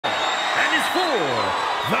for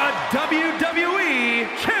the WWE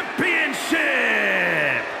Championship.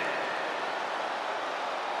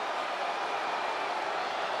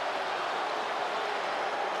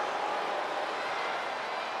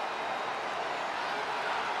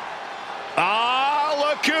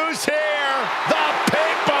 Look who's here, the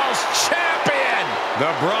People's Champion.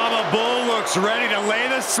 The Brahma Bull looks ready to lay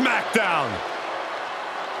the smackdown.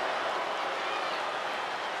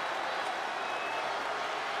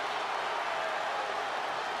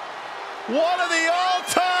 One of the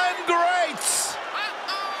all-time greats.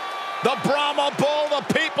 The Brahma Bull,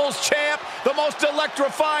 the People's Champ, the most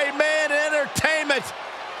electrifying man in entertainment.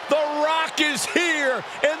 The Rock is here,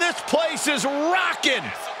 and this place is rocking.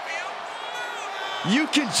 You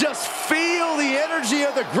can just feel the energy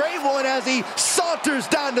of the Great One as he saunters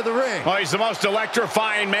down to the ring. Well, he's the most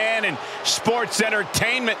electrifying man in sports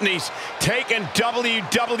entertainment, and he's taken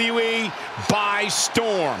WWE by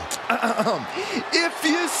storm. If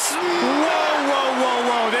you Whoa, whoa, whoa,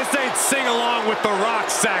 whoa. This ain't sing along with The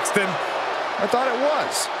Rock, Saxton. I thought it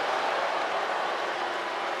was.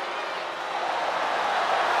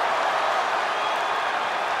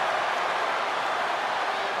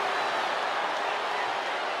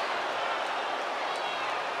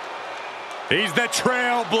 He's the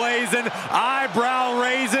trailblazing,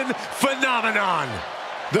 eyebrow-raising phenomenon.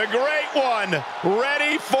 The Great One,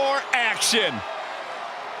 ready for action.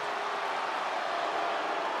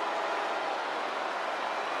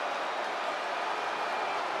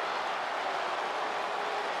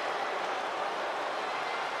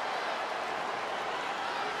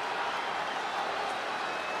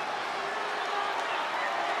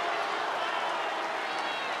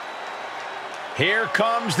 Here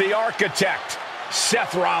comes the architect,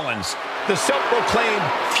 Seth Rollins, the self-proclaimed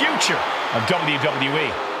future of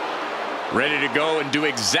WWE. Ready to go and do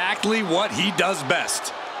exactly what he does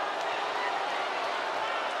best.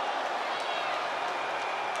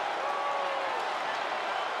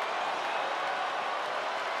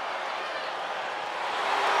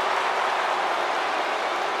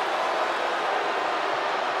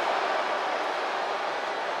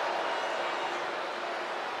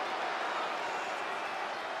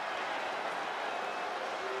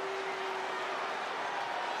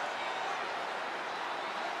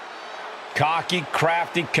 Cocky,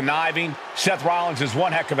 crafty, conniving, Seth Rollins is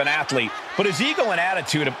one heck of an athlete, but his ego and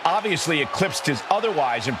attitude have obviously eclipsed his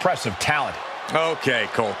otherwise impressive talent. Okay,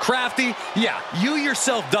 Cole. Crafty? Yeah, you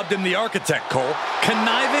yourself dubbed him the architect, Cole.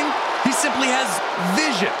 Conniving? He simply has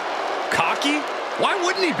vision. Cocky? Why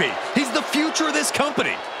wouldn't he be? He's the future of this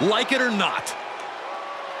company, like it or not.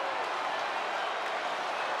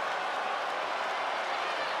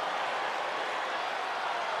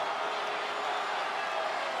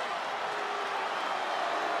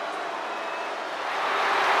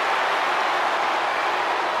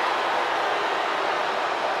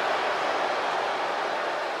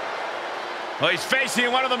 Well, he's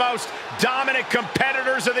facing one of the most dominant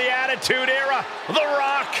competitors of the Attitude Era, The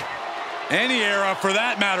Rock. Any era for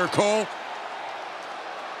that matter, Cole.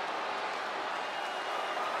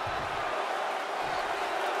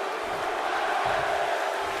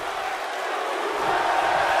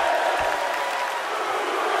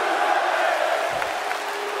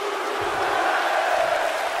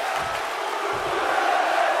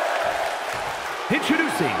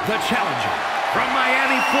 Introducing the challenger from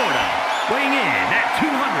Miami, Florida, weighing in at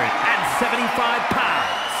 275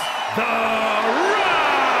 pounds, The Rock!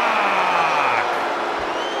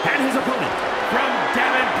 And his opponent from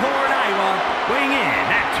Davenport, Iowa, weighing in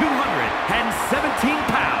at 217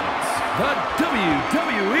 pounds, the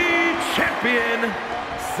WWE Champion,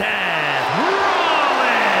 Seth Rollins!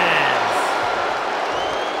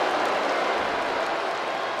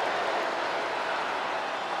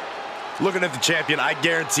 Looking at the champion, I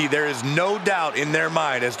guarantee there is no doubt in their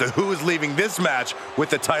mind as to who is leaving this match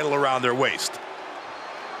with the title around their waist.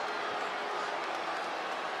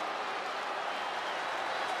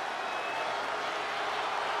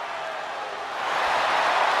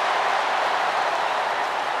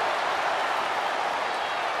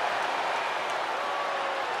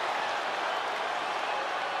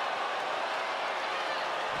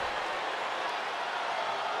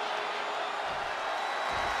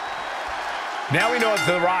 Now we know that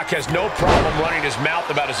The Rock has no problem running his mouth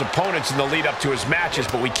about his opponents in the lead up to his matches,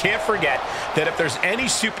 but we can't forget that if there's any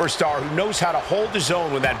superstar who knows how to hold his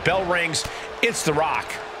own when that bell rings, it's The Rock.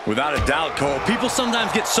 Without a doubt, Cole. People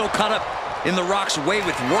sometimes get so caught up in The Rock's way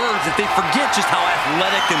with words that they forget just how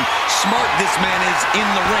athletic and smart this man is in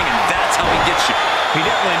the ring, and that's how he gets you. He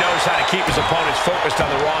definitely knows how to keep his opponents focused on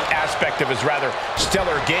the wrong aspect of his rather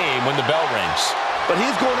stellar game when the bell rings. but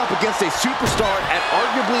he's going up against a superstar at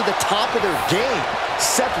arguably the top of their game,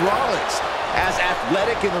 Seth Rollins. As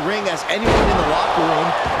athletic in the ring as anyone in the locker room,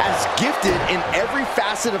 as gifted in every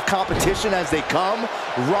facet of competition as they come,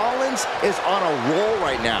 Rollins is on a roll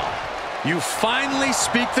right now. You finally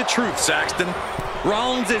speak the truth, Saxton.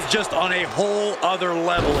 Rollins is just on a whole other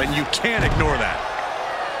level, and you can't ignore that.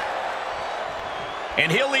 And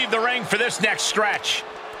he'll leave the ring for this next stretch.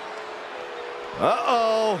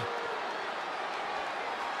 Uh-oh.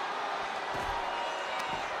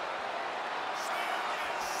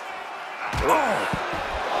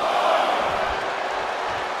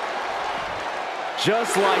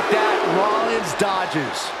 Just like that, Rollins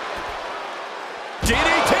dodges.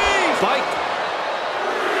 DDT! Fight.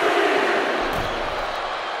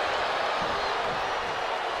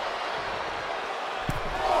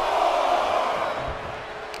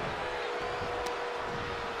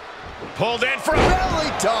 Pulled in for a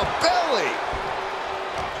Belly to belly.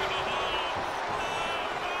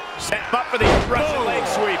 set up for the Russian leg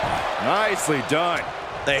sweep. Nicely done.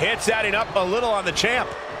 The hit's adding up a little on the champ.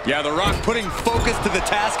 Yeah, The Rock putting focus to the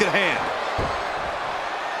task at hand.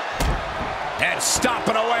 And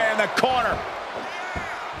stomping away in the corner.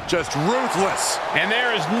 Just ruthless. And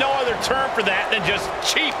there is no other term for that than just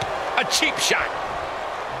cheap. A cheap shot.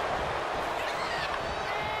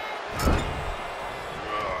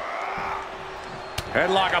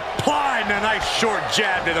 Headlock applied and a nice short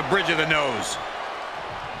jab to the bridge of the nose.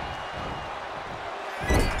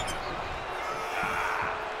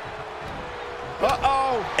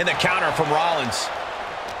 Uh-oh. And the counter from Rollins.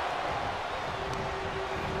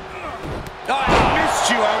 Oh, I missed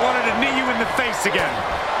you. I wanted to knee you in the face again.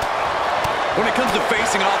 When it comes to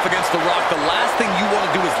facing off against The Rock, the last thing you want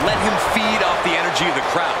to do is let him feed off the energy of the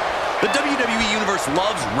crowd. The WWE Universe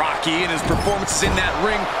loves Rocky, and his performances in that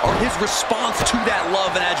ring are his response to that love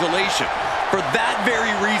and adulation. For that very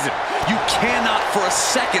reason, you cannot for a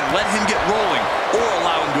second let him get rolling or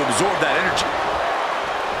allow him to absorb that energy.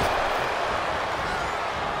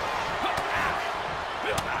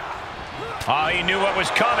 Oh, he knew what was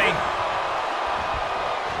coming.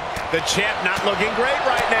 The champ not looking great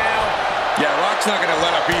right now. Yeah, Rock's not going to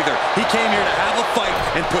let up either. He came here to have a fight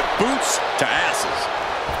and put boots to asses.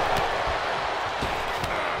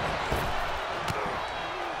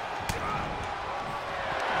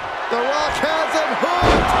 The Rock has him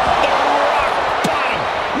hooked. The Rock bottom.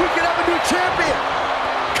 We can have a new champion.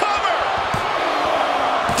 Cover.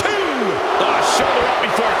 2. Oh, shoulder up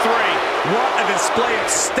before 3. What a display of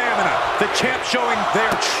stamina. The champ showing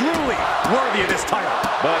they're truly worthy of this title.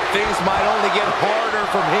 But things might only get harder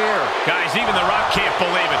from here. Guys, even The Rock can't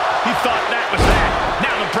believe it. He thought that was that.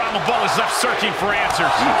 Now the Brahma Bull is left searching for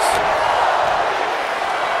answers.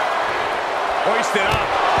 Hoisted up.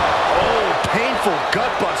 Oh, painful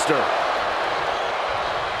gutbuster.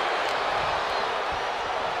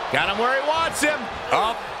 Got him where he wants him.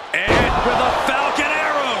 Up and with a Falcon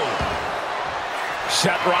Arrow.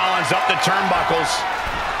 Seth Rollins up the turnbuckles.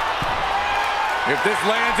 If this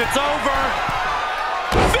lands, it's over.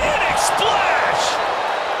 Phoenix Splash!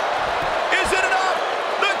 Is it enough?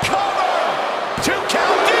 The cover! 2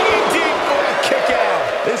 count, digging deep for a kick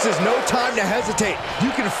out. This is no time to hesitate. You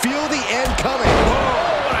can feel the end coming.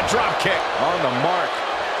 Oh, what a drop kick. On the mark.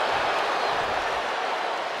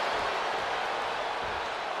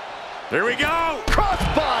 Here we go.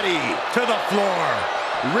 Crossbody. To the floor.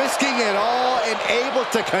 Risking it all and able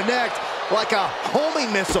to connect like a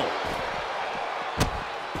homing missile.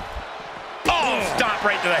 Oh, stop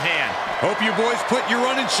right to the hand. Hope you boys put your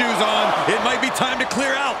running shoes on. It might be time to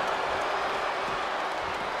clear out.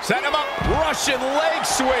 Set him up. Russian leg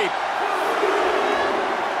sweep.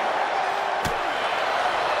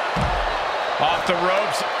 Off the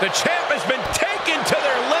ropes. The champ has been taken to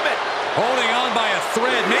their limit. Holding on by a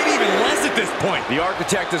thread, maybe even less at this point. The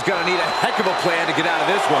Architect is going to need a heck of a plan to get out of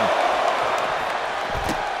this one.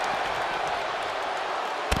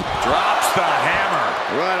 Drops the hammer.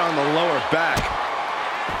 Right on the lower back.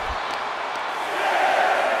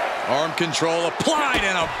 Arm control applied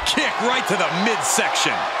and a kick right to the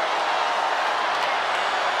midsection.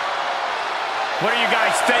 What are you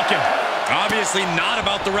guys thinking? Obviously not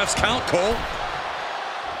about the ref's count, Cole.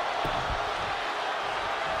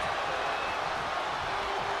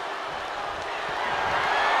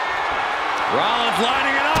 Rollins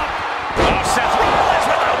lining it up. Oh, Seth Rollins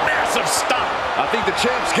with a massive stop. I think the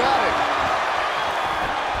champ's got it.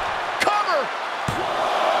 Cover.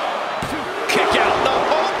 Kick out. The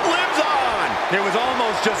hope lives on. It was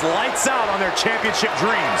almost just lights out on their championship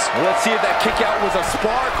dreams. Let's see if that kick out was a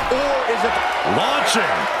spark or is it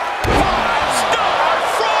Launching. 5-star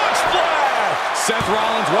frog splash. Seth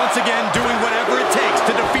Rollins once again doing whatever it takes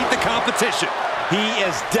to defeat the competition. He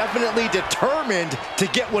is definitely determined to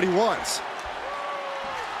get what he wants.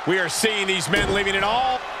 We are seeing these men leaving it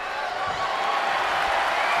all.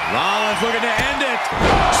 Rollins looking to end it.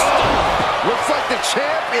 Oh, looks like the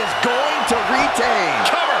champ is going to retain.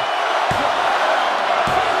 Cover.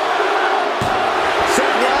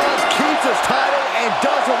 Seth Rollins keeps his title and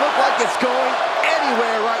doesn't look like it's going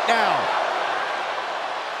anywhere right now.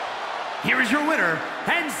 Here is your winner,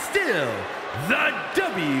 and still the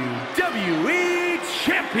WWE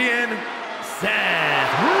Champion,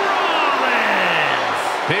 Seth Rollins.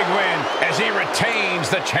 Big win as he retains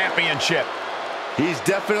the championship. He's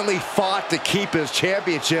definitely fought to keep his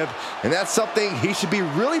championship, and that's something he should be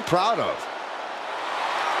really proud of.